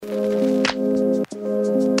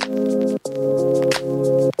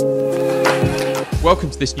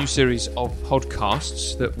Welcome to this new series of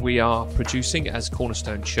podcasts that we are producing as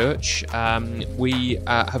Cornerstone Church. We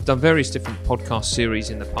have done various different podcast series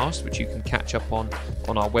in the past, which you can catch up on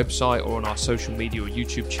our website or on our social media or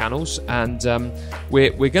YouTube channels. And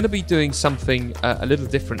we're going to be doing something a little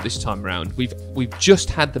different this time around. We've just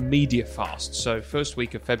had the media fast. So first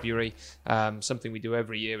week of February, something we do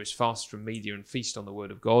every year is fast from media and feast on the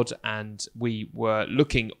Word of God. And we were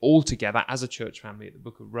looking all together as a church family at the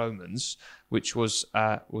book of Romans, which was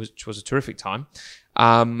a terrific time.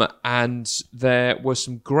 And there were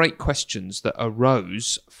some great questions that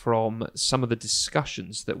arose from some of the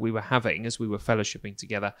discussions that we were having as we were fellowshipping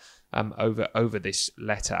together over this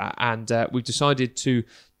letter. And we've decided to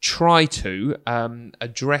try to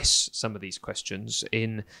address some of these questions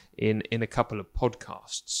in a couple of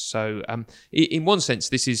podcasts. So in one sense,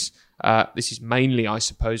 this is mainly, I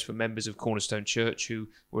suppose, for members of Cornerstone Church who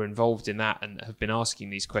were involved in that and have been asking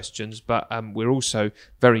these questions. But we're also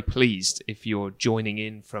very pleased if you're joining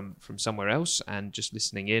in from somewhere else and just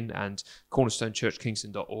listening in. And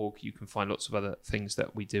cornerstonechurchkingston.org, you can find lots of other things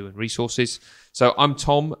that we do and resources. So I'm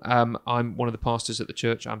Tom. I'm one of the pastors at the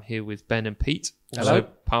church. I'm here with Ben and Pete, also Hello.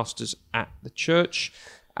 pastors at the church.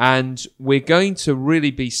 And we're going to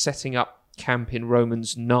really be setting up camp in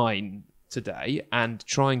Romans 9 today and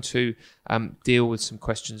trying to deal with some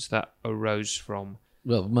questions that arose from...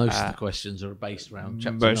 Well, most of the questions are based around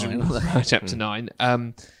chapter 9. Chapter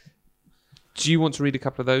 9. Do you want to read a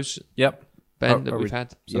couple of those, Yep. Ben, that we've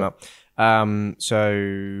had?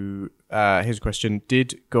 So here's a question.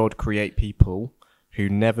 Did God create people who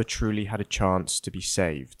never truly had a chance to be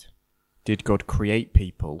saved? Did God create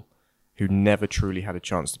people who never truly had a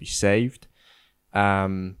chance to be saved?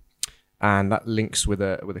 And that links with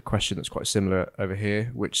a question that's quite similar over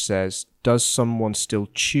here, which says, does someone still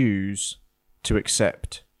choose to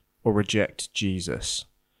accept or reject Jesus?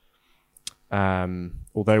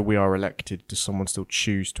 Although we are elected, does someone still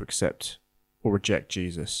choose to accept or reject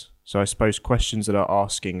Jesus? So I suppose questions that are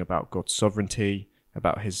asking about God's sovereignty,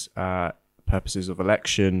 about his purposes of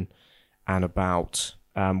election, and about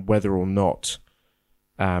whether or not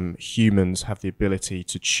humans have the ability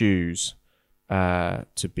to choose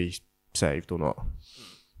to be saved or not.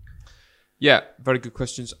 Yeah, very good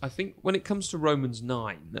questions. I think when it comes to Romans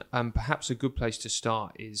 9, perhaps a good place to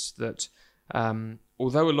start is that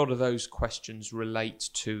although a lot of those questions relate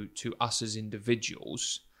to us as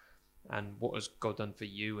individuals, and what has God done for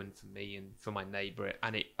you and for me and for my neighbour,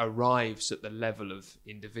 and it arrives at the level of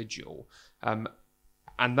individual, and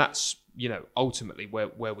that's, ultimately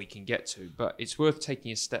where we can get to. But it's worth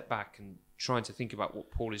taking a step back and trying to think about what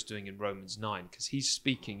Paul is doing in Romans 9, because he's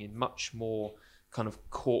speaking in much more kind of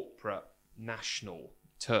corporate, national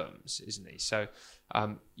terms, isn't he? So,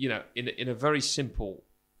 in a very simple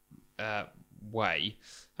way,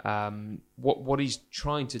 what he's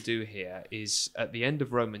trying to do here is, at the end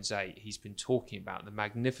of Romans 8, he's been talking about the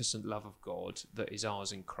magnificent love of God that is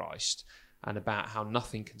ours in Christ, and about how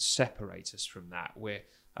nothing can separate us from that. We're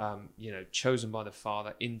chosen by the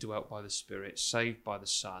Father, indwelt by the Spirit, saved by the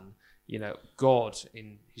Son. God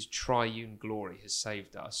in his triune glory has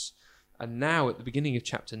saved us. And now at the beginning of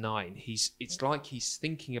chapter 9, it's like he's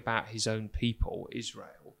thinking about his own people,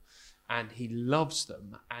 Israel, and he loves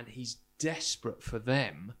them, and he's desperate for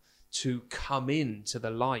them to come into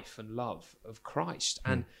the life and love of Christ.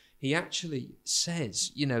 And he actually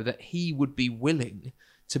says, that he would be willing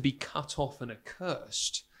to be cut off and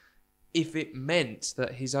accursed if it meant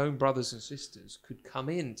that his own brothers and sisters could come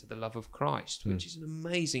into the love of Christ, which is an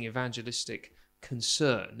amazing evangelistic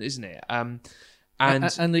concern, isn't it? And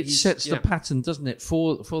it sets the pattern, doesn't it,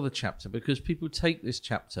 for the chapter, because people take this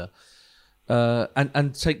chapter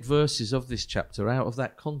and take verses of this chapter out of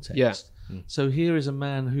that context. Yeah. So here is a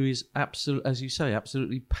man who is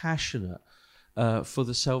absolutely passionate for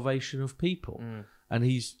the salvation of people, and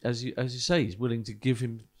he's, as you say, he's willing to give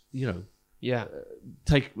him,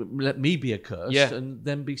 let me be accursed and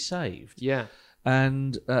then be saved. Yeah.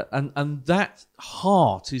 And that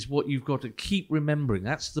heart is what you've got to keep remembering.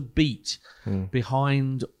 That's the beat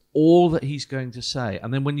behind all that he's going to say.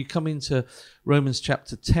 And then when you come into Romans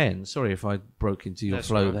chapter 10, sorry if I broke into your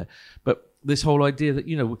flow there, but this whole idea that,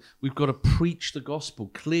 we've got to preach the gospel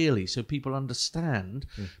clearly so people understand,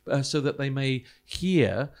 so that they may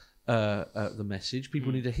hear the message.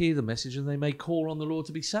 People need to hear the message, and they may call on the Lord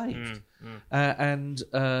to be saved. And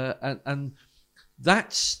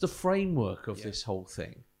that's the framework of this whole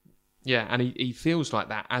thing. Yeah, and he feels like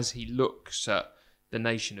that as he looks at the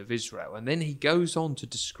nation of Israel. And then he goes on to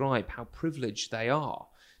describe how privileged they are.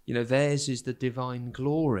 Theirs is the divine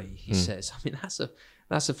glory, he says. I mean,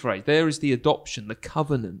 That's a phrase. There is the adoption, the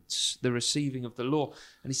covenants, the receiving of the law.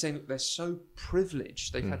 And he's saying that they're so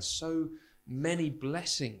privileged. They've had so many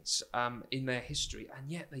blessings in their history,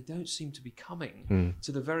 and yet they don't seem to be coming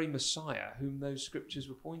to the very Messiah whom those scriptures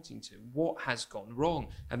were pointing to. What has gone wrong?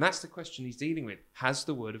 And that's the question he's dealing with. Has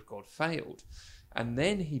the word of God failed? And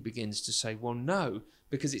then he begins to say, well, no,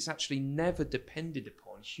 because it's actually never depended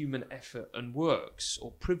upon human effort and works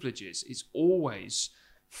or privileges. It's always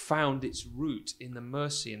found its root in the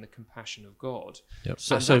mercy and the compassion of God. Yep.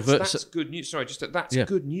 That's good news. Sorry, that's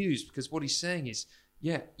good news, because what he's saying is,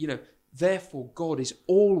 therefore God is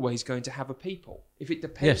always going to have a people. If it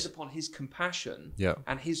depends upon his compassion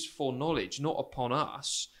and his foreknowledge, not upon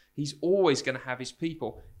us, he's always going to have his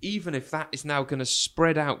people, even if that is now going to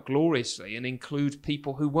spread out gloriously and include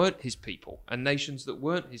people who weren't his people and nations that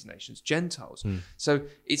weren't his nations, Gentiles. So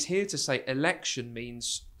it's here to say election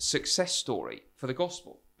means success story for the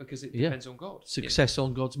gospel, because it depends on God. Success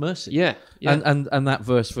on God's mercy. Yeah. And that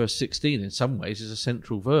verse 16, in some ways, is a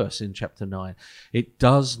central verse in chapter 9. It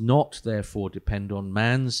does not, therefore, depend on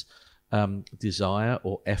man's desire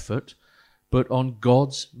or effort, but on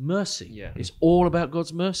God's mercy. Yeah. It's all about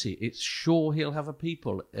God's mercy. It's sure he'll have a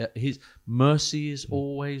people. His mercy is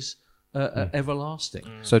always everlasting.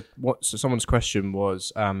 So someone's question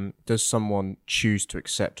was, does someone choose to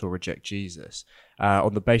accept or reject Jesus?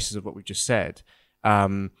 On the basis of what we've just said,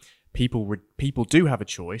 people do have a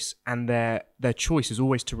choice, and their choice is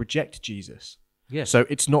always to reject Jesus. Yes. So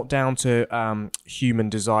it's not down to human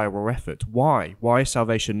desire or effort. Why? Why is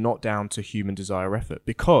salvation not down to human desire or effort?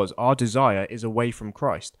 Because our desire is away from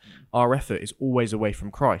Christ. Our effort is always away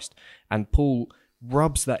from Christ. And Paul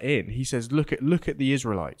rubs that in. He says, look at the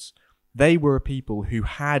Israelites. They were a people who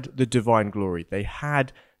had the divine glory. They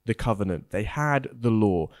had the covenant. They had the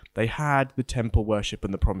law. They had the temple worship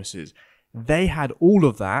and the promises. They had all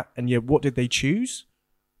of that, and yet what did they choose?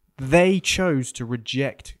 They chose to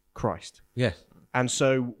reject Christ. Yes. And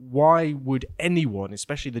so why would anyone,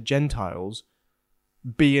 especially the Gentiles,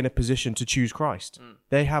 be in a position to choose Christ?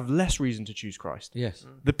 They have less reason to choose Christ. Yes.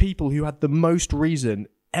 The people who had the most reason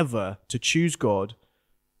ever to choose God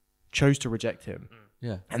chose to reject him.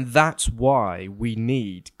 Yeah. And that's why we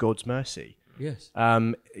need God's mercy. Yes.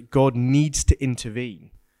 God needs to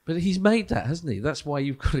intervene. But he's made that, hasn't he? That's why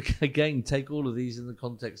you've got to, again, take all of these in the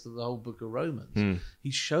context of the whole book of Romans.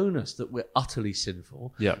 He's shown us that we're utterly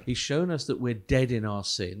sinful. Yeah. He's shown us that we're dead in our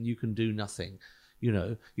sin. You can do nothing.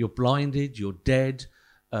 You're blinded, you're dead.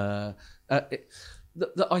 I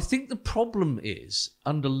think the problem is,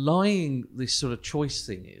 underlying this sort of choice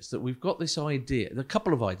thing, is that we've got this idea, a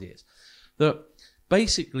couple of ideas, that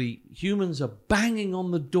basically humans are banging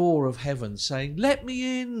on the door of heaven saying, let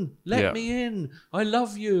me in, let me in, I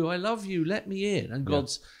love you, let me in. And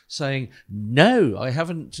God's saying, no, I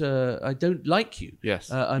haven't, I don't like you. Yes.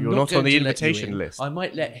 I'm You're not on the invitation list. I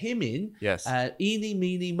might let him in. Yes. Eeny,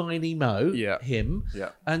 meeny, miny, mo, him.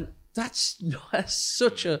 Yeah. And that's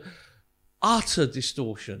such a utter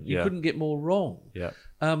distortion. You couldn't get more wrong. Yeah.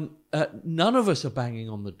 None of us are banging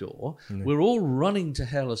on the door. We're all running to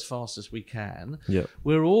hell as fast as we can. Yeah.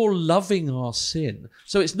 We're all loving our sin.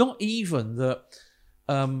 So it's not even that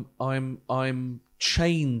I'm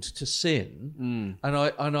chained to sin,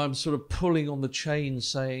 and I'm sort of pulling on the chain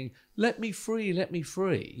saying, let me free, let me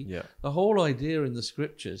free. Yeah. The whole idea in the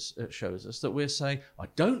scriptures shows us that we're saying, I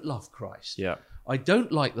don't love Christ. Yeah. I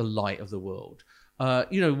don't like the light of the world.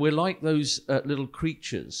 We're like those little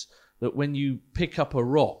creatures that when you pick up a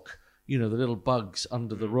rock, the little bugs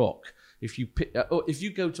under the rock, if you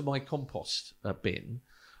go to my compost bin,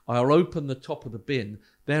 I'll open the top of the bin.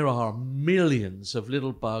 There are millions of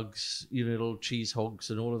little bugs, little cheese hogs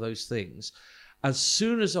and all of those things. As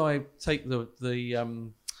soon as I take the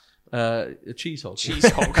cheese hog. Cheese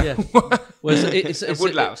hog. Yeah. Well, it's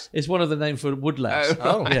woodlouse. It's one of the names for woodlouse.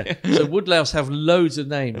 Oh. Yeah. So woodlouse have loads of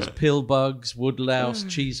names: pill bugs, woodlouse,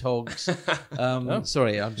 cheese hogs.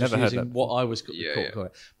 Sorry, I'm just Never heard using that. what I was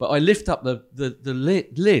called. But I lift up the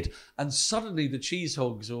lid, and suddenly the cheese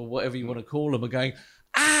hogs, or whatever you want to call them, are going,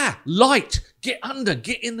 light, get under,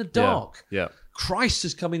 get in the dark. Yeah. Christ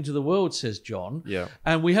has come into the world, says John. Yeah.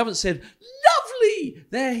 And we haven't said, lovely,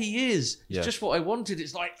 there he is. It's Yeah. just what I wanted.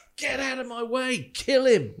 It's like, get out of my way, kill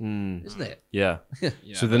him, isn't it? Yeah. Yeah,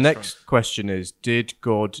 So the that's next question is, did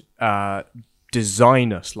God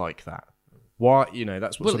design us like that? Why?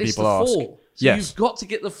 That's what Well, some it's people the ask. fall. So Yes. you've got to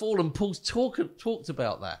get the fall, and Paul's talked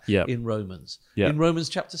about that Yeah. in Romans. Yeah. In Romans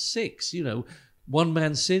chapter 6, one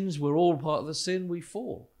man sins, we're all part of the sin, we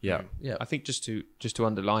fall. Yeah. Yeah. I think just to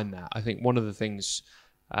underline that, I think one of the things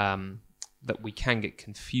that we can get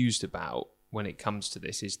confused about when it comes to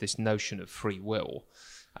this is this notion of free will.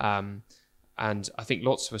 And I think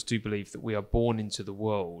lots of us do believe that we are born into the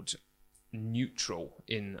world neutral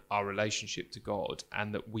in our relationship to God,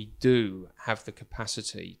 and that we do have the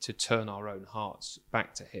capacity to turn our own hearts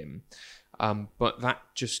back to him. But that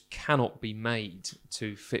just cannot be made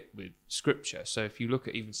to fit with Scripture. So if you look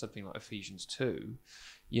at even something like Ephesians 2,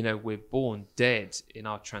 we're born dead in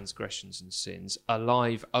our transgressions and sins,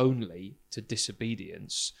 alive only to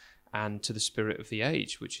disobedience and to the spirit of the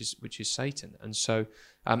age, which is Satan. And so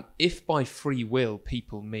if by free will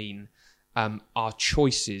people mean our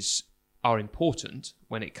choices are important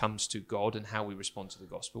when it comes to God and how we respond to the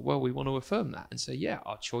gospel, well, we want to affirm that and say, yeah,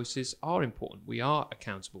 our choices are important. We are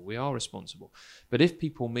accountable. We are responsible. But if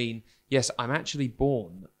people mean, yes, I'm actually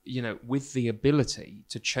born, with the ability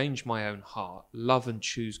to change my own heart, love and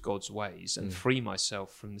choose God's ways, and free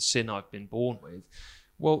myself from the sin I've been born with,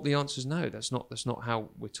 well, the answer is no. That's not how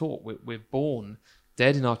we're taught. We're born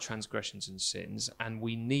dead in our transgressions and sins, and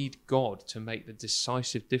we need God to make the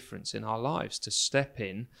decisive difference in our lives, to step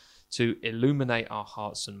in, to illuminate our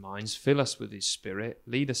hearts and minds, fill us with his Spirit,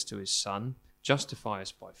 lead us to his Son, justify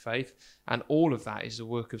us by faith, and all of that is a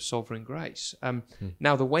work of sovereign grace.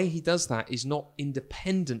 Now, the way he does that is not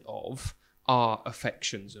independent of our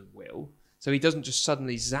affections and will, so he doesn't just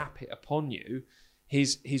suddenly zap it upon you.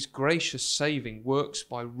 His gracious saving works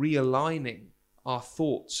by realigning our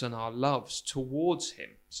thoughts and our loves towards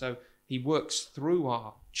him. So he works through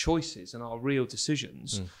our choices and our real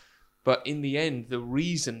decisions. But in the end, the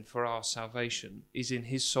reason for our salvation is in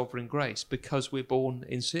his sovereign grace, because we're born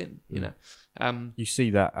in sin. You see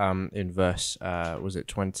that in verse, was it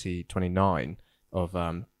 29 of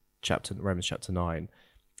Romans chapter 9?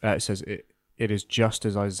 It says, it is just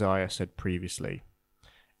as Isaiah said previously.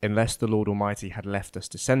 Unless the Lord Almighty had left us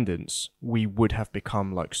descendants, we would have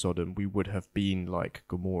become like Sodom. We would have been like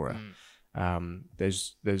Gomorrah.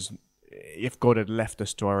 There's if God had left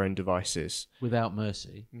us to our own devices, without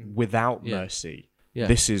mercy,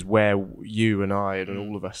 this is where you and I and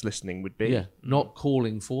all of us listening would be. Yeah, not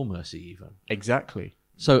calling for mercy even. Exactly.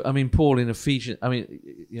 So, Paul in Ephesians, I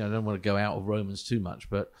don't want to go out of Romans too much,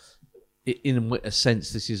 but in a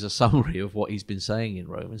sense, this is a summary of what he's been saying in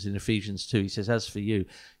Romans. In Ephesians 2, he says, as for you,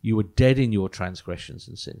 you were dead in your transgressions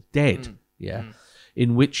and sins. Dead,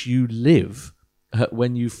 in which you live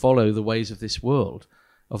when you follow the ways of this world,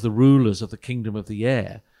 of the rulers of the kingdom of the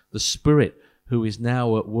air, the spirit who is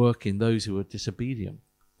now at work in those who are disobedient.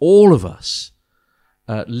 All of us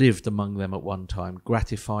lived among them at one time,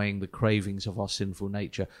 gratifying the cravings of our sinful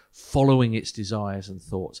nature, following its desires and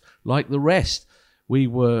thoughts. Like the rest, we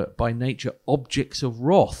were by nature objects of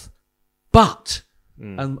wrath. But,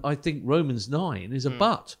 and I think Romans 9 is a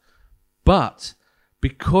but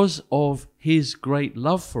because of his great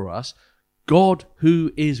love for us, God,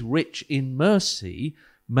 who is rich in mercy,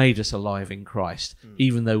 made us alive in Christ,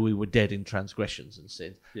 even though we were dead in transgressions and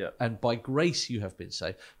sins. Yeah. And by grace you have been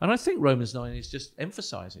saved. And I think Romans 9 is just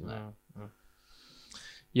emphasizing that.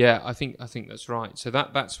 Yeah, I think that's right. So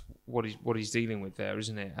that's what he's dealing with there,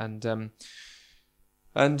 isn't it?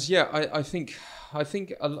 And yeah, I think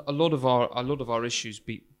a lot of our issues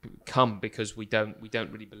come because we don't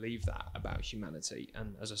really believe that about humanity.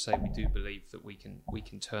 And as I say, we do believe that we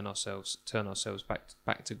can turn ourselves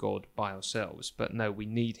back to God by ourselves. But no, we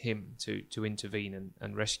need him to intervene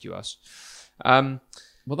and rescue us. Well,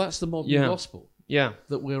 that's the modern gospel. Yeah,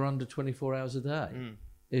 that we're under 24 hours a day.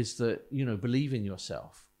 Is that believe in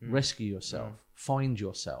yourself, rescue yourself, find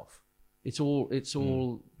yourself. It's all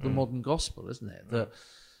the modern gospel, isn't it? That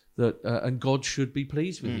and God should be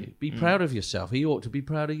pleased with you. Be proud of yourself. He ought to be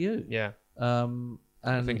proud of you. Yeah. And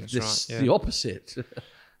I think that's this right, the opposite.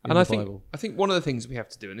 And I think one of the things we have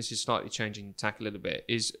to do, and this is slightly changing tack a little bit,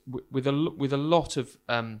 is with a lot of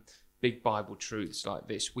big Bible truths like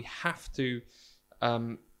this, we have to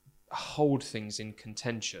hold things in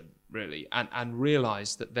contention, really, and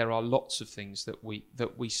realize that there are lots of things that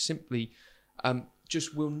we simply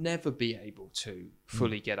just will never be able to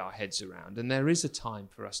fully get our heads around. And there is a time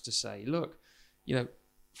for us to say, look,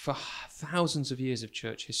 for thousands of years of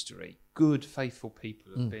church history, good, faithful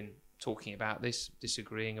people have been talking about this,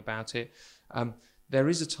 disagreeing about it. There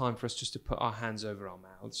is a time for us just to put our hands over our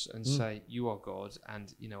mouths and say, you are God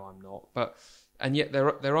and, I'm not. And yet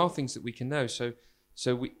there are things that we can know. So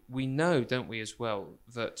we know, don't we, as well,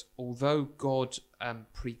 that although God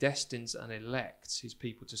predestines and elects his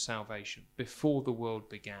people to salvation before the world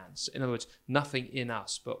began, so in other words, nothing in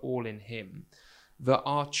us but all in him, that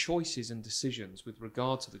our choices and decisions with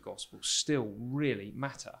regard to the gospel still really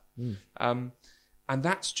matter. And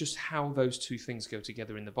that's just how those two things go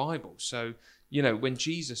together in the Bible. So, when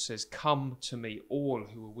Jesus says, come to me, all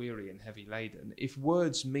who are weary and heavy laden, if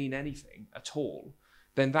words mean anything at all,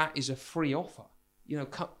 then that is a free offer.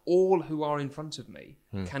 All who are in front of me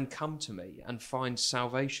can come to me and find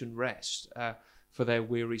salvation, rest for their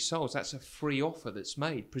weary souls. That's a free offer that's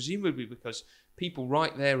made, presumably because people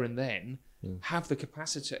right there and then have the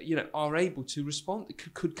capacity, are able to respond,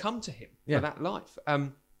 could come to him for that life.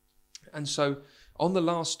 And so on the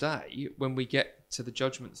last day, when we get to the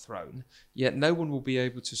judgment throne, yet no one will be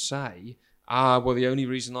able to say, well, the only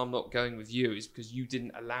reason I'm not going with you is because you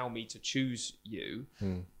didn't allow me to choose you.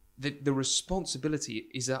 The responsibility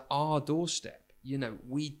is at our doorstep.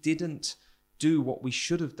 We didn't do what we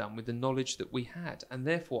should have done with the knowledge that we had, and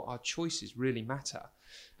therefore our choices really matter.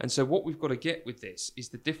 And so what we've got to get with this is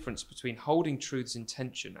the difference between holding truths in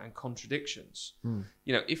tension and contradictions.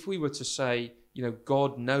 If we were to say,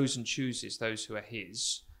 God knows and chooses those who are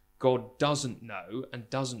his, God doesn't know and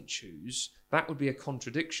doesn't choose, that would be a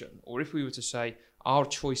contradiction. Or if we were to say, our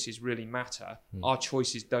choices really matter, our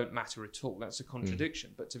choices don't matter at all, that's a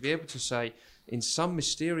contradiction. But to be able to say, in some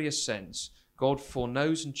mysterious sense, God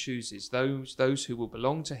foreknows and chooses those who will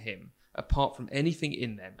belong to him apart from anything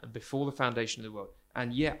in them and before the foundation of the world,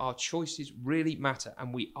 and yet our choices really matter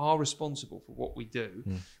and we are responsible for what we do,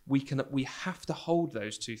 we have to hold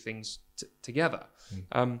those two things together.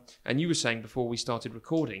 And you were saying before we started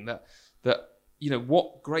recording that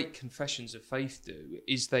what great confessions of faith do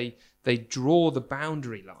is they draw the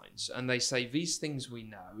boundary lines and they say, these things we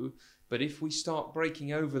know, but if we start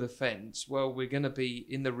breaking over the fence, well, we're going to be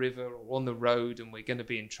in the river or on the road and we're going to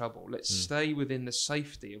be in trouble. Let's stay within the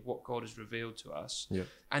safety of what God has revealed to us. Yeah.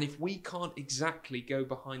 And if we can't exactly go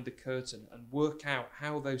behind the curtain and work out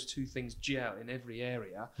how those two things gel in every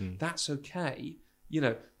area, that's okay,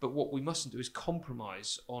 but what we mustn't do is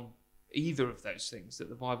compromise on either of those things that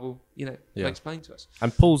the Bible, makes plain to us.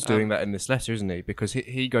 And Paul's doing that in this letter, isn't he? Because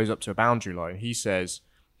he goes up to a boundary line. He says,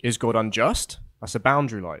 is God unjust? That's a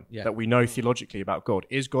boundary line that we know theologically about God.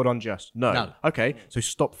 Is God unjust? No. Okay, so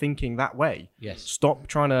stop thinking that way. Yes. Stop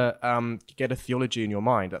trying to get a theology in your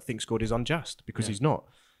mind that thinks God is unjust, because he's not.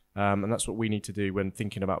 And that's what we need to do when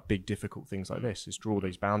thinking about big, difficult things like this, is draw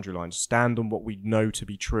these boundary lines, stand on what we know to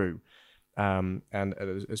be true. And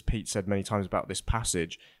as Pete said many times about this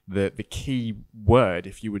passage, the key word,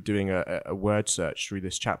 if you were doing a word search through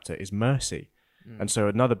this chapter, is mercy. And so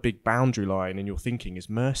another big boundary line in your thinking is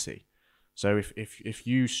mercy. So if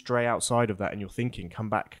you stray outside of that in your thinking, come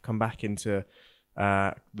back into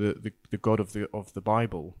the God of the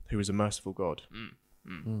Bible, who is a merciful God.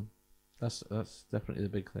 That's definitely the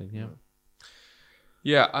big thing. Yeah.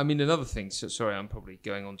 Yeah, I mean, another thing, so sorry, I'm probably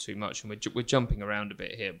going on too much, and we're jumping around a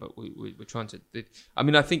bit here, but we're trying to...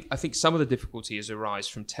 I think some of the difficulties arise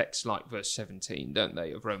from texts like verse 17, don't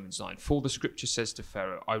they, of Romans 9. For the scripture says to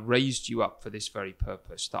Pharaoh, I raised you up for this very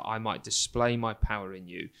purpose, that I might display my power in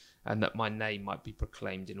you, and that my name might be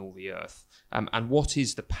proclaimed in all the earth. And what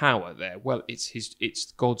is the power there? Well,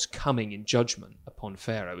 it's God's coming in judgment upon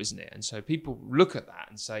Pharaoh, isn't it? And so people look at that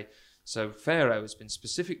and say, so Pharaoh has been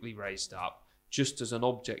specifically raised up just as an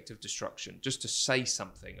object of destruction, just to say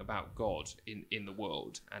something about God in the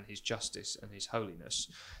world and his justice and his holiness.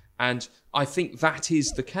 And I think that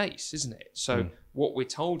is the case, isn't it? So what we're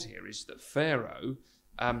told here is that Pharaoh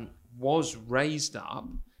was raised up,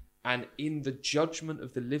 and in the judgment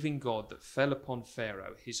of the living God that fell upon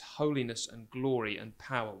Pharaoh, his holiness and glory and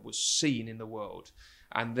power was seen in the world.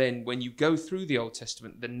 And then when you go through the Old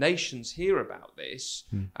Testament, the nations hear about this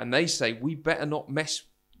and they say, we better not mess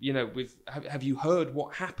with, have you heard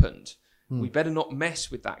what happened? We better not mess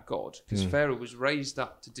with that God, because Pharaoh was raised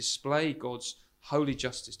up to display God's holy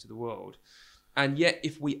justice to the world. And yet,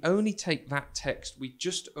 if we only take that text, we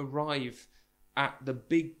just arrive at the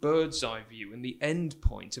big bird's eye view and the end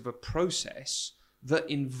point of a process that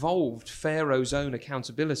involved Pharaoh's own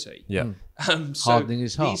accountability. Yeah. So hardening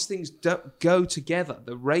his heart. These things don't go together.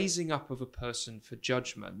 The raising up of a person for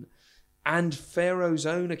judgment and Pharaoh's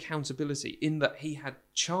own accountability, in that he had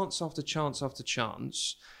chance after chance after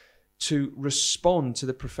chance to respond to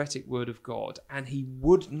the prophetic word of God, and he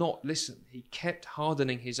would not listen. He kept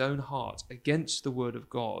hardening his own heart against the word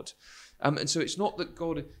of God. And so it's not that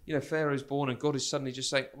God, Pharaoh's born and God is suddenly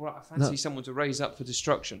just saying, right, I fancy someone to raise up for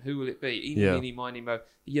destruction. Who will it be? Eeny, meeny, miny, mo.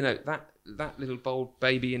 That little bold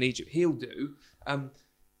baby in Egypt, he'll do.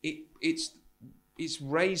 It's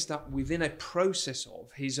raised up within a process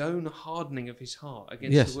of his own hardening of his heart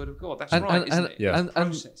against the word of God. That's right, isn't it? Yeah.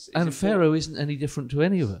 And Pharaoh isn't any different to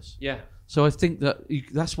any of us. Yeah. So I think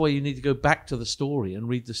that's why you need to go back to the story and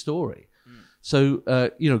read the story. So,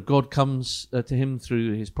 God comes to him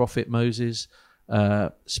through his prophet Moses,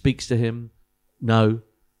 speaks to him. No,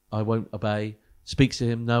 I won't obey. Speaks to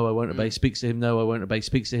him, no, I won't obey. Speaks to him, no, I won't obey.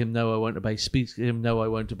 Speaks to him, no, I won't obey. Speaks to him, no, I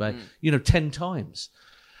won't obey. 10 times.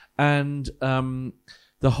 And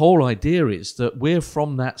the whole idea is that we're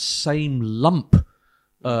from that same lump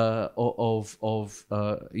because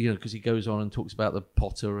he goes on and talks about the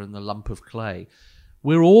potter and the lump of clay.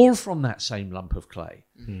 We're all from that same lump of clay.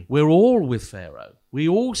 We're all with Pharaoh. We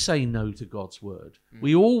all say no to God's word.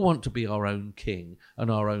 We all want to be our own king and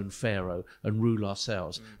our own Pharaoh and rule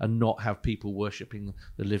ourselves and not have people worshipping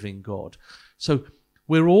the living God. So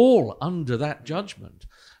we're all under that judgment.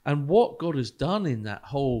 And what God has done in that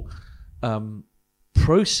whole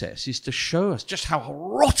process is to show us just how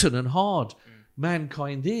rotten and hard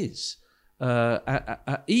mankind is.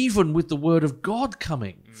 Even with the word of God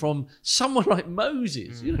coming from someone like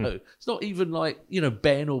Moses, it's not even like,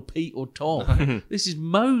 Ben or Pete or Tom. This is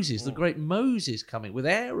Moses, the great Moses coming with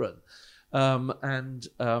Aaron. And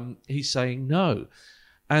he's saying no.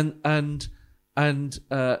 And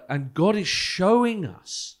God is showing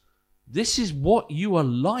us, this is what you are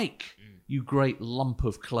like, you great lump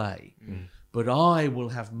of clay. But I will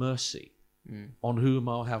have mercy on whom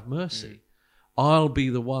I'll have mercy. I'll be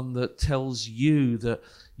the one that tells you that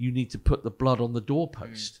you need to put the blood on the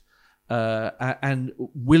doorpost. And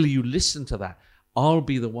will you listen to that? I'll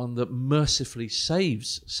be the one that mercifully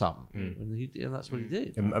saves some. And that's what he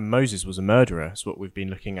did. And Moses was a murderer. That's what we've been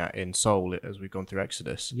looking at in Soul as we've gone through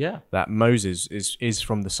Exodus. Yeah. That Moses is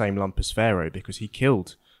from the same lump as Pharaoh because he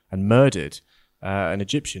killed and murdered an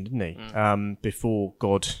Egyptian, didn't he? Before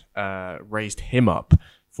God raised him up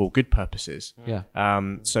for good purposes. Yeah.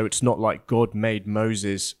 So it's not like God made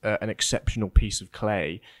Moses an exceptional piece of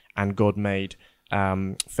clay and God made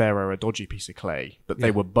Pharaoh a dodgy piece of clay, but they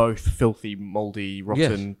were both filthy, mouldy,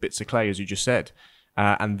 rotten bits of clay, as you just said.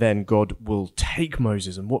 And then God will take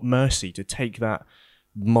Moses, and what mercy to take that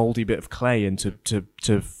mouldy bit of clay and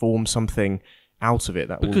to form something out of it.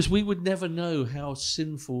 Because we would never know how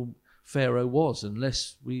sinful Pharaoh was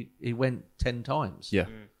unless he went 10 times. Yeah.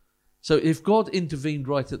 So if God intervened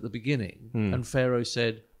right at the beginning and Pharaoh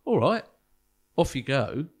said, all right, off you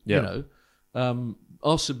go,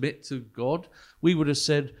 I'll submit to God, we would have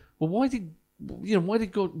said, well, why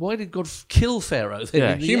did God kill Pharaoh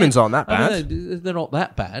then? Yeah, humans aren't that bad. They're not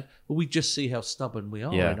that bad, but we just see how stubborn we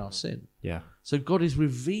are in our sin. Yeah. So God is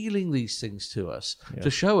revealing these things to us to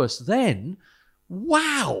show us then,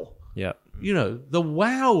 wow. Yeah. The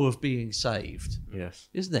wow of being saved. Yes.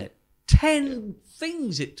 Isn't it? 10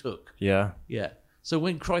 things it took. Yeah. Yeah. So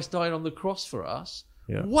when Christ died on the cross for us,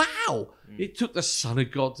 wow, it took the Son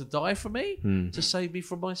of God to die for me, to save me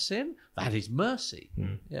from my sin. That is mercy.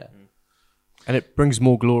 Yeah. And it brings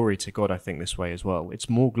more glory to God, I think, this way as well. It's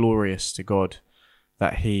more glorious to God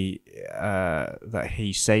that He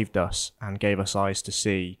saved us and gave us eyes to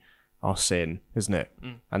see our sin, isn't it?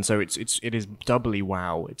 And so it is doubly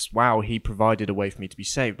wow. It's wow, He provided a way for me to be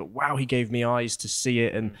saved, but wow, He gave me eyes to see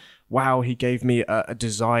it, and wow, He gave me a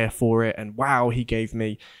desire for it, and wow, He gave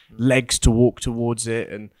me legs to walk towards it,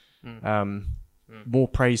 and more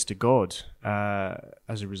praise to God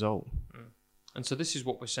as a result. And so this is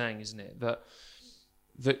what we're saying, isn't it? That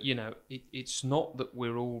it's not that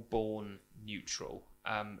we're all born neutral.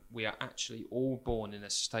 We are actually all born in a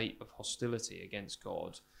state of hostility against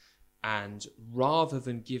God. And rather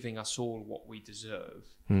than giving us all what we deserve,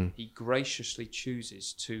 He graciously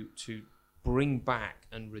chooses to bring back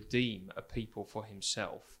and redeem a people for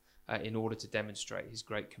Himself in order to demonstrate His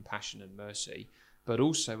great compassion and mercy, but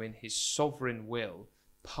also in His sovereign will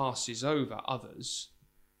passes over others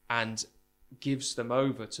and gives them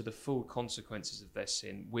over to the full consequences of their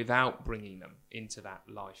sin without bringing them into that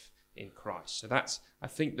life in Christ. So that's, I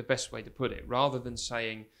think, the best way to put it. Rather than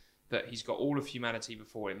saying that He's got all of humanity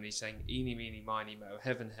before Him and He's saying, eeny, meeny, miny, mo,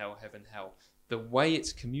 heaven, hell, the way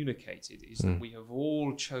it's communicated is that we have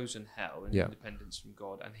all chosen hell in independence from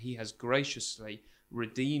God, and He has graciously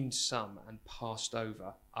redeemed some and passed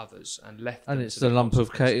over others and left them. And it's the lump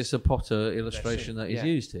of clay. It's a potter illustration that is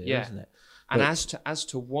used here, isn't it? And as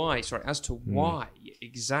to why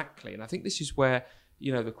exactly, and I think this is where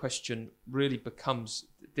the question really becomes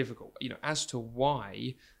difficult. As to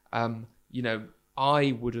why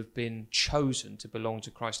I would have been chosen to belong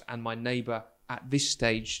to Christ, and my neighbour at this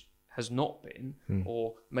stage has not been,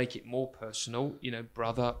 or make it more personal,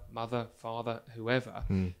 brother, mother, father, whoever.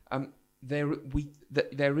 There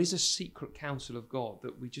is a secret counsel of God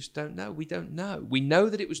that we just don't know. We don't know. We know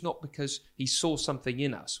that it was not because He saw something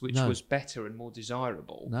in us which was better and more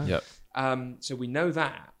desirable. No. Yep. So we know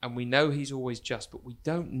that, and we know He's always just, but we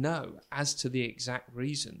don't know as to the exact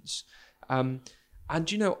reasons. And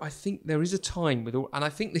I think there is a time and I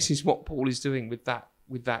think this is what Paul is doing with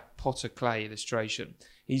that potter clay illustration.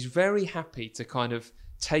 He's very happy to kind of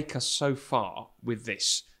take us so far with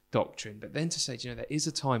this doctrine, but then to say, there is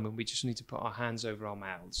a time when we just need to put our hands over our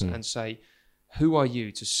mouths and say, who are you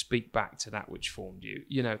to speak back to that which formed you?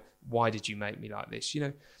 Why did you make me like this?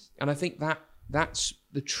 And I think that's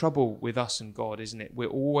the trouble with us and God, isn't it? We're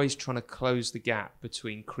always trying to close the gap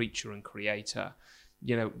between creature and creator.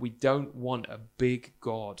 We don't want a big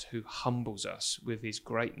God who humbles us with his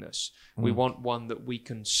greatness. We want one that we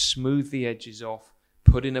can smooth the edges off,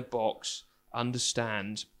 put in a box,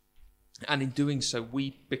 understand, and in doing so,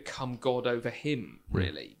 we become God over him,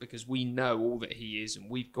 really, because we know all that he is and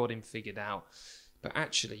we've got him figured out. But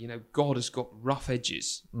actually, God has got rough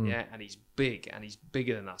edges, and he's big, and he's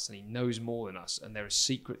bigger than us, and he knows more than us, and there are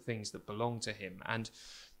secret things that belong to him. And,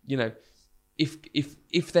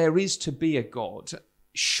 if there is to be a God,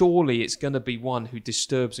 surely it's going to be one who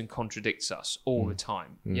disturbs and contradicts us all the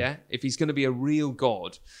time, if he's going to be a real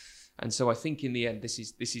God. And so I think in the end, this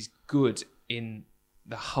is good in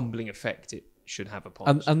the humbling effect it should have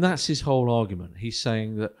upon us. And that's his whole argument. He's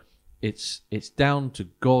saying that it's down to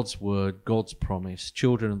God's word, God's promise,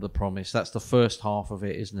 children of the promise. That's the first half of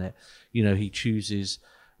it, isn't it? He chooses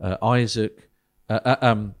Isaac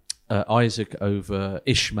over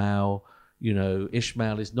Ishmael.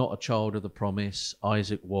 Ishmael is not a child of the promise.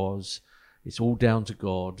 Isaac was. It's all down to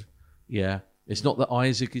God. Yeah. It's not that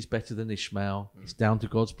Isaac is better than Ishmael. It's down to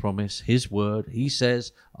God's promise, his word. He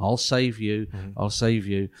says, I'll save you. I'll save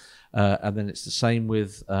you. And then it's the same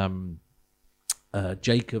with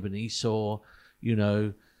Jacob and Esau. He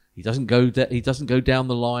doesn't go down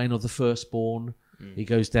the line of the firstborn. He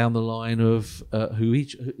goes down the line of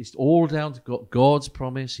it's all down to God's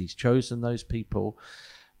promise. He's chosen those people.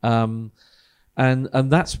 And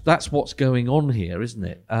that's what's going on here, isn't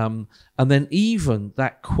it? And then even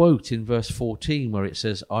that quote in verse 14 where it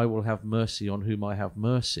says, I will have mercy on whom I have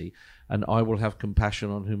mercy, and I will have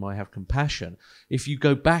compassion on whom I have compassion. If you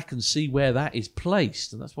go back and see where that is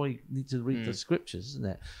placed, and that's why you need to read the scriptures, isn't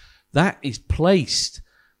it? That is placed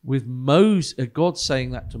with Moses, God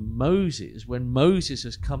saying that to Moses when Moses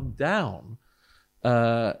has come down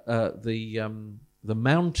the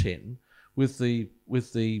mountain with the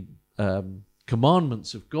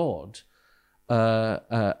commandments of God,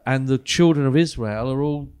 and the children of Israel are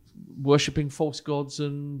all worshipping false gods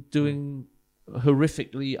and doing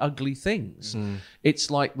horrifically ugly things. It's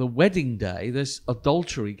like the wedding day. There's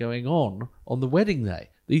adultery going on the wedding day.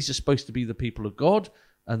 These are supposed to be the people of God,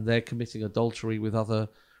 and they're committing adultery with other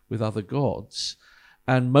gods.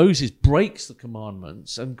 And Moses breaks the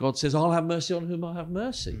commandments, and God says, I'll have mercy on whom I have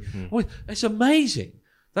mercy. Well, it's amazing.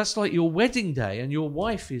 That's like your wedding day, and your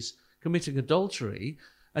wife is committing adultery,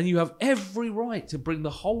 and you have every right to bring the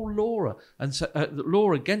whole law and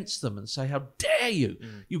law against them and say, how dare you?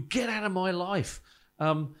 You get out of my life.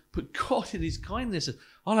 But God in his kindness says,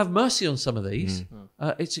 I'll have mercy on some of these.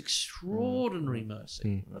 It's extraordinary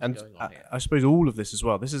mercy. And I suppose all of this as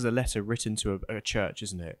well, this is a letter written to a church,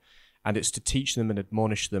 isn't it? And it's to teach them and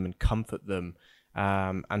admonish them and comfort them.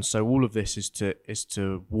 And so all of this is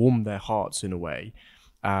to warm their hearts in a way.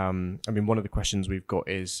 One of the questions we've got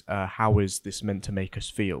is, how is this meant to make us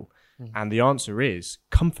feel? And the answer is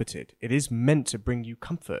comforted. It is meant to bring you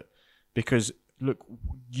comfort, because look,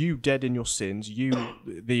 you dead in your sins, you,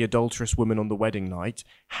 the adulterous woman on the wedding night,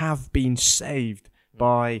 have been saved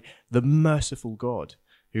by the merciful God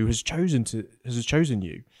who has chosen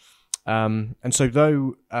you. And so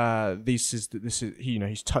though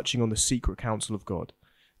he's touching on the secret counsel of God,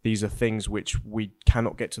 these are things which we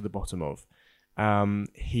cannot get to the bottom of.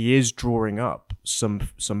 He is drawing up some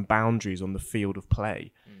boundaries on the field of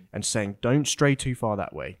play and saying, don't stray too far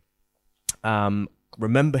that way.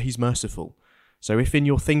 Remember, he's merciful. So if in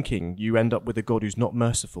your thinking you end up with a God who's not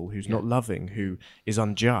merciful, who's not loving, who is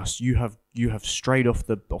unjust, you have strayed off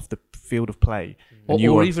the field of play.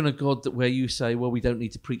 Or even a God where you say, well, we don't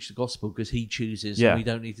need to preach the gospel because he chooses and we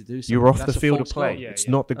don't need to do something. You're off the field of play. It's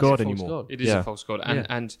not the God anymore. God. It is a false God,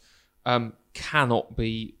 and cannot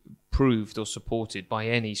be proved or supported by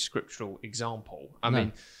any scriptural example. I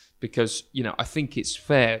mean, because I think it's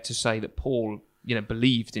fair to say that Paul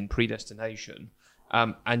believed in predestination,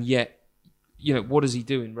 and yet what does he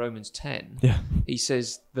do in Romans 10? He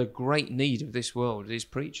says the great need of this world is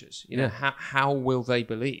preachers. How will they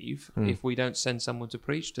believe if we don't send someone to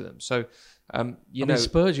preach to them? So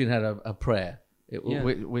Spurgeon had a prayer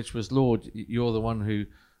which was, Lord, you're the one who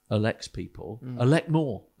elects people, elect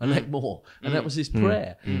more, and that was his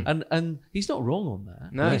prayer. And he's not wrong on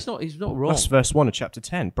that. No, he's not wrong. That's verse 1 of chapter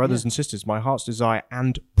 10. Brothers and sisters, my heart's desire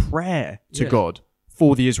and prayer to God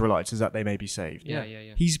for the Israelites is that they may be saved.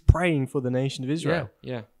 He's praying for the nation of Israel.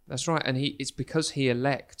 Yeah, that's right. And it's because he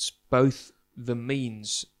elects both the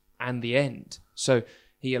means and the end. So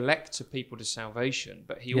he elects a people to salvation,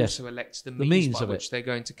 but he Yes. also elects the The means means by of it. which they're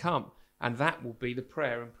going to come. And that will be the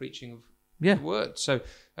prayer and preaching of Yeah. the word. So,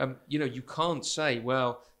 you can't say,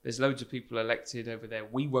 well, there's loads of people elected over there,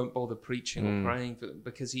 we won't bother preaching or praying for them,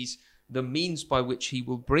 because the means by which he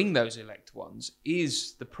will bring those elect ones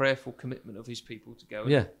is the prayerful commitment of his people to go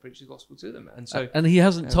and Yeah. preach the gospel to them. And so, And he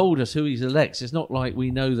hasn't told us who he elects. It's not like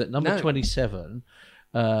we know that number No. 27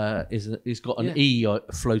 is got an Yeah. E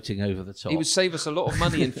floating over the top. it would save us a lot of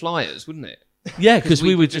money in flyers, wouldn't it? Yeah, because we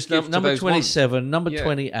we would could just just give to number those 27, number Yeah.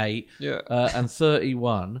 28, Yeah. and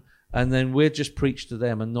 31, and then we'd just preach to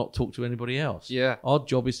them and not talk to anybody else. Yeah. Our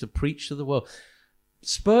job is to preach to the world.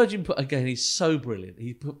 Spurgeon put again. He's so brilliant.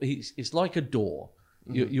 It's like a door.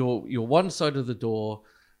 Mm-hmm. You're one side of the door,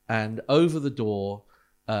 and over the door,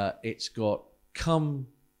 it's got come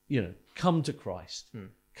to Christ.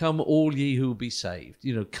 Come all ye who will be saved.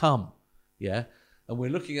 Come. Yeah. And we're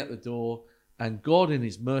looking at the door, and God in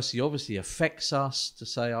his mercy obviously affects us to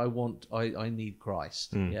say, I need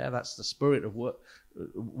Christ. Yeah. That's the spirit of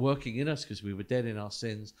working in us, because we were dead in our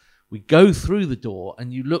sins. We go through the door,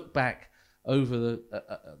 and you look back over the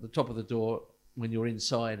top of the door when you're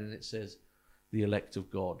inside, and it says, the elect of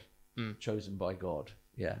God, chosen by God.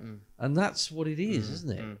 Yeah. And that's what it is,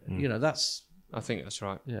 isn't it? That's... I think that's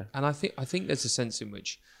right. Yeah. And I think there's a sense in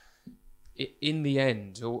which, in the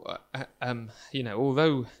end,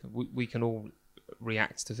 although we can all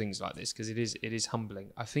react to things like this because it is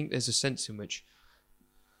humbling, I think there's a sense in which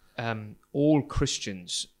all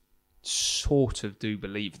Christians sort of do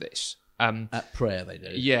believe this. At prayer they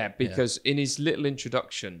do. Yeah, because in his little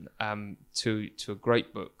introduction to a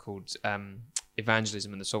great book called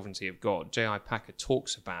Evangelism and the Sovereignty of God, J.I. Packer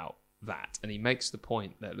talks about that, and he makes the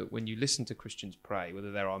point that, look, when you listen to Christians pray,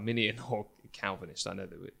 whether they're Arminian or Calvinist, I know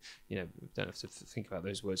that we don't have to think about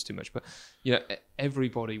those words too much, but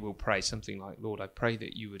everybody will pray something like, Lord, I pray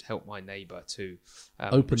that you would help my neighbour to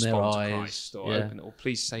open their respond to eyes, Christ, or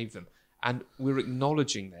please save them. And we're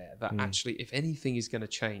acknowledging there that actually, if anything is going to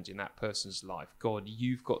change in that person's life, God,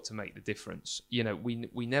 you've got to make the difference.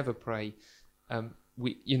 We never pray.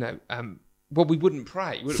 We wouldn't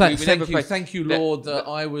pray. Thank you, Lord, that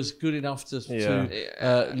I was good enough to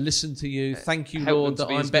listen to you. Thank you, Lord,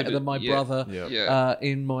 that I'm better than my brother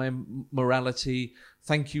in my morality.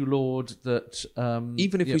 Thank you, Lord, that...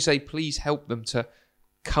 even if we say, please help them to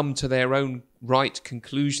come to their own right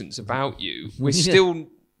conclusions about you, we're still...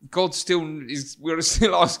 we're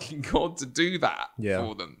still asking God to do that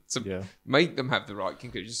for them, to make them have the right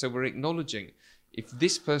conclusion. So we're acknowledging, if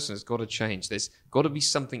this person has got to change, there's got to be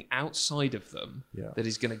something outside of them that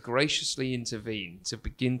is going to graciously intervene to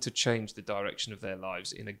begin to change the direction of their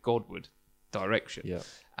lives in a Godward direction. Yeah.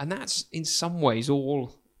 And that's in some ways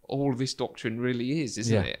all this doctrine really is,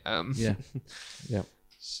 isn't it? Yeah.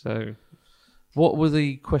 So... What were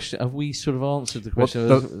the questions? Have we sort of answered the question?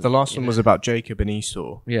 The last one was about Jacob and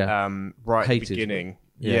Esau. Yeah. Right Hated, at the beginning.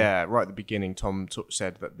 Right at the beginning, Tom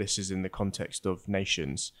said that this is in the context of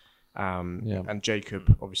nations. And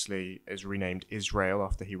Jacob obviously is renamed Israel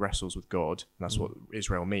after he wrestles with God. And that's what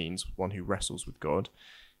Israel means, one who wrestles with God.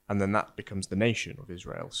 And then that becomes the nation of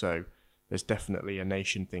Israel. So there's definitely a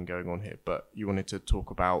nation thing going on here. But you wanted to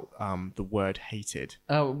talk about the word hated.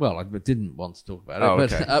 Well, I didn't want to talk about it.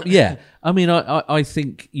 Okay. But I mean, I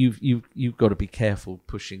think you've got to be careful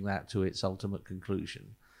pushing that to its ultimate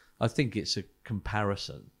conclusion. I think it's a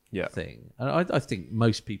comparison thing. And I think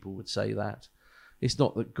most people would say that. It's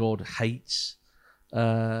not that God hates.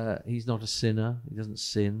 He's not a sinner. He doesn't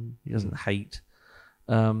sin. He doesn't hate.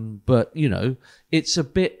 But, it's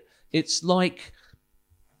like...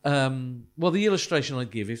 the illustration I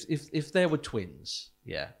give, if there were twins,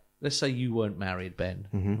 let's say you weren't married, Ben.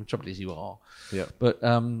 The trouble is you are. Yeah. But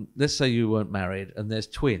let's say you weren't married, and there's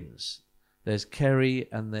twins. There's Kerry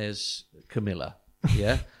and there's Camilla.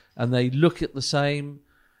 Yeah. And they look at the same,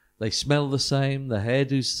 they smell the same, their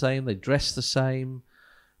hairdo's the same, they dress the same,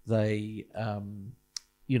 they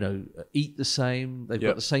eat the same, they've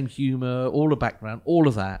got the same humour, all the background, all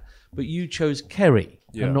of that. But you chose Kerry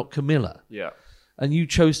and not Camilla. Yeah. And you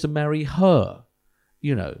chose to marry her,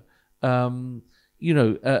 you've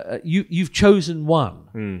chosen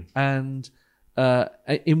one, and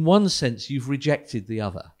in one sense you've rejected the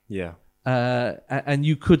other. Yeah. And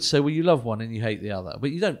you could say, well, you love one and you hate the other,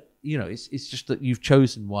 but you don't. It's just that you've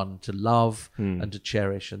chosen one to love and to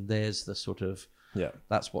cherish, and there's the sort of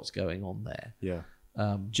that's what's going on there. Yeah.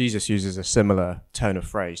 Jesus uses a similar turn of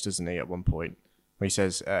phrase, doesn't he? At one point, where he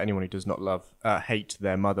says, "Anyone who does not hate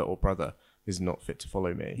their mother or brother is not fit to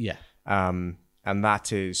follow me." Yeah. And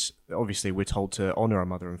that is, obviously, we're told to honour our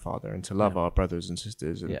mother and father and to love our brothers and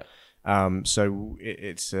sisters. And So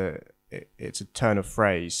it's a turn of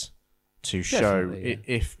phrase to show Definitely,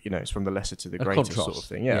 if it's from the lesser to the A greater contrast. sort of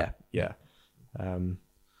thing. Yeah.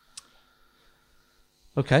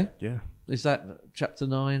 Okay. Yeah. Is that chapter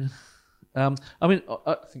 9? I mean,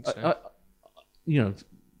 I think so.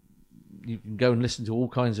 You can go and listen to all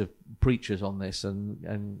kinds of preachers on this, and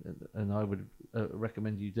I would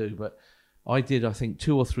recommend you do. But I did, I think,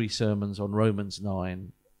 2 or 3 sermons on Romans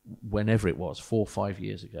 9, whenever it was, 4 or 5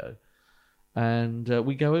 years ago, and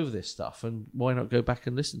we go over this stuff. And why not go back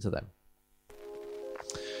and listen to them?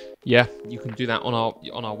 Yeah, you can do that on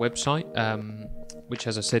our website, which,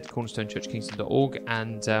 as I said, cornerstonechurchkingston.org,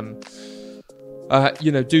 and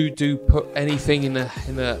do put anything in the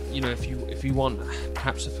if you want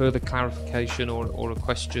perhaps a further clarification or a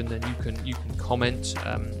question, then you can comment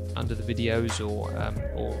under the videos or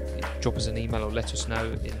drop us an email or let us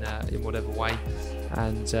know in whatever way.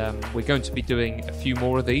 And we're going to be doing a few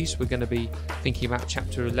more of these. We're going to be thinking about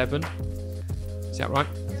chapter 11. Is that right?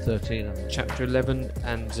 13. Chapter 11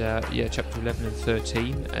 and chapter 11 and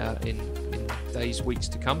 13 in days, weeks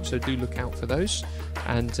to come. So do look out for those.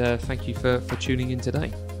 And thank you for tuning in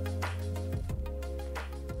today.